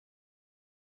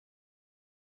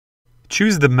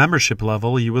Choose the membership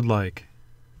level you would like.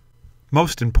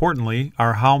 Most importantly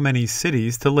are how many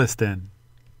cities to list in.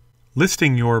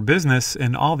 Listing your business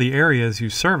in all the areas you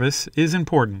service is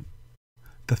important.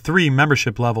 The 3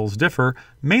 membership levels differ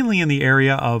mainly in the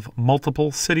area of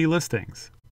multiple city listings.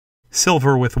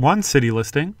 Silver with 1 city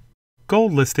listing,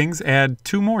 gold listings add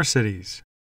 2 more cities,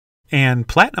 and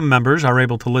platinum members are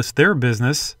able to list their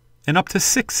business in up to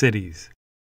 6 cities.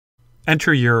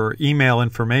 Enter your email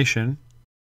information,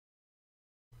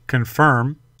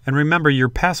 confirm, and remember your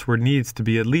password needs to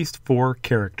be at least 4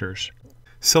 characters.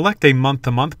 Select a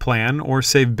month-to-month plan or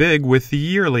save big with the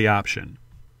yearly option.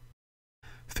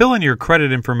 Fill in your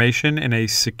credit information in a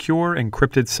secure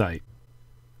encrypted site.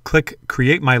 Click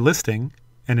Create My Listing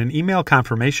and an email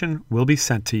confirmation will be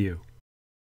sent to you.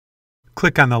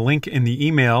 Click on the link in the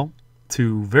email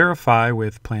to verify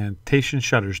with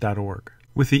PlantationShutters.org.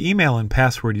 With the email and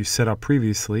password you set up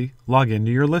previously, log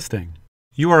into your listing.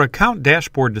 Your account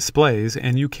dashboard displays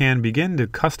and you can begin to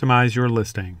customize your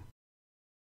listing.